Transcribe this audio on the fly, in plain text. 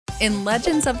In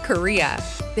Legends of Korea,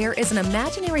 there is an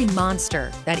imaginary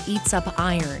monster that eats up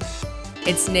iron.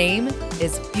 Its name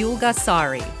is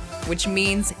Bulgasari, which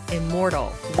means immortal.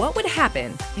 What would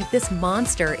happen if this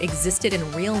monster existed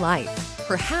in real life?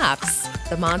 Perhaps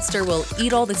the monster will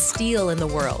eat all the steel in the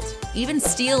world, even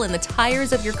steel in the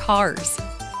tires of your cars.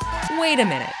 Wait a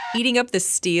minute, eating up the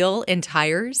steel in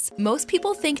tires? Most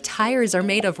people think tires are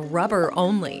made of rubber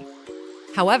only.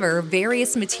 However,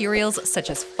 various materials such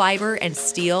as fiber and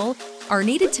steel are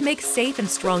needed to make safe and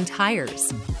strong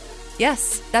tires.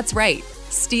 Yes, that's right.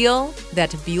 Steel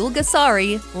that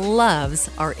Bulgasari loves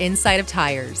are inside of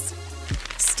tires.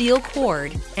 Steel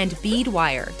cord and bead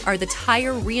wire are the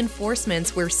tire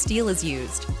reinforcements where steel is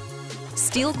used.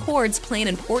 Steel cords play an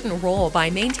important role by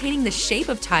maintaining the shape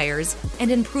of tires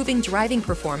and improving driving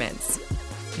performance.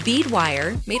 Bead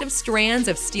wire, made of strands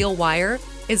of steel wire,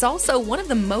 is also one of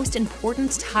the most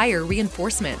important tire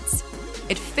reinforcements.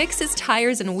 It fixes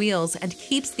tires and wheels and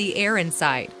keeps the air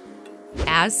inside.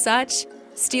 As such,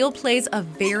 steel plays a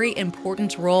very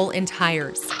important role in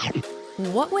tires.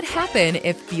 What would happen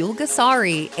if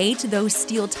Bulgasari ate those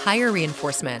steel tire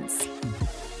reinforcements?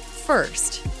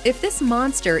 First, if this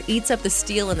monster eats up the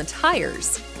steel in the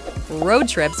tires, road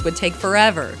trips would take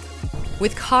forever.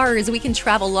 With cars, we can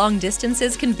travel long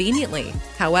distances conveniently.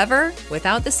 However,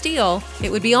 without the steel,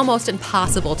 it would be almost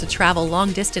impossible to travel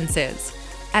long distances.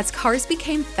 As cars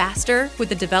became faster with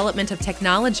the development of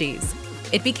technologies,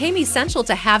 it became essential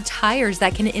to have tires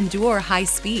that can endure high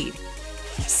speed.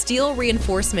 Steel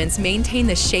reinforcements maintain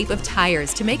the shape of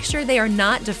tires to make sure they are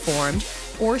not deformed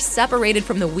or separated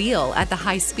from the wheel at the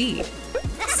high speed.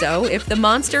 So, if the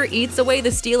monster eats away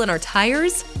the steel in our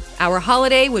tires, our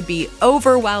holiday would be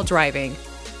over while driving.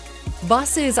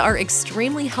 Buses are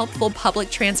extremely helpful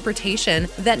public transportation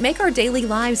that make our daily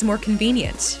lives more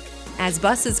convenient. As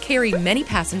buses carry many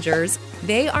passengers,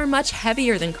 they are much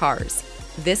heavier than cars.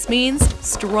 This means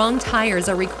strong tires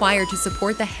are required to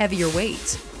support the heavier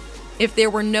weight. If there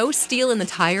were no steel in the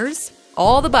tires,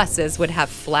 all the buses would have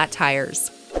flat tires.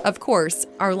 Of course,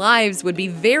 our lives would be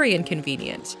very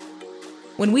inconvenient.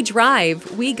 When we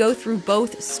drive, we go through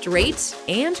both straight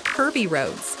and curvy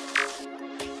roads.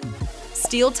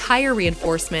 Steel tire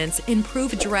reinforcements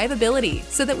improve drivability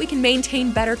so that we can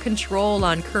maintain better control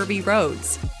on curvy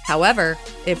roads. However,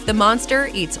 if the monster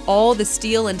eats all the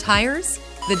steel and tires,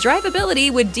 the drivability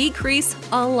would decrease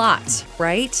a lot,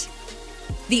 right?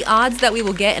 The odds that we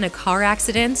will get in a car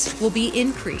accident will be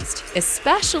increased,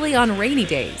 especially on rainy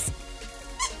days.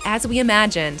 As we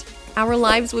imagined, our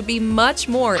lives would be much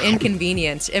more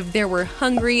inconvenient if there were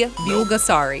hungry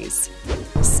Bulgasaris.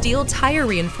 Steel tire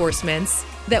reinforcements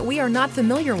that we are not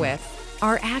familiar with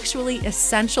are actually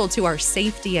essential to our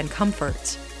safety and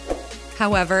comfort.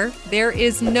 However, there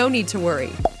is no need to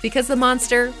worry because the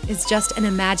monster is just an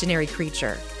imaginary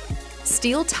creature.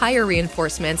 Steel tire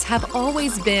reinforcements have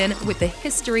always been with the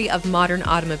history of modern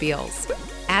automobiles.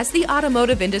 As the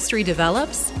automotive industry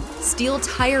develops, steel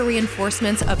tire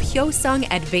reinforcements of Hyosung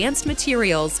advanced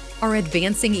materials are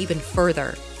advancing even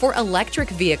further. For electric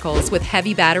vehicles with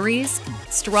heavy batteries,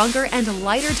 stronger and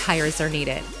lighter tires are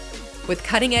needed. With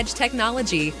cutting-edge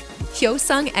technology,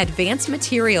 Hyosung Advanced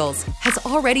Materials has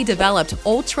already developed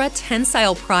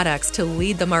ultra-tensile products to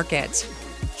lead the market.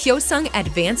 Hyosung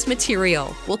Advanced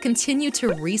Material will continue to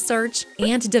research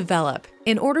and develop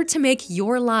in order to make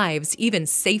your lives even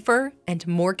safer and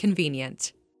more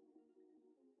convenient.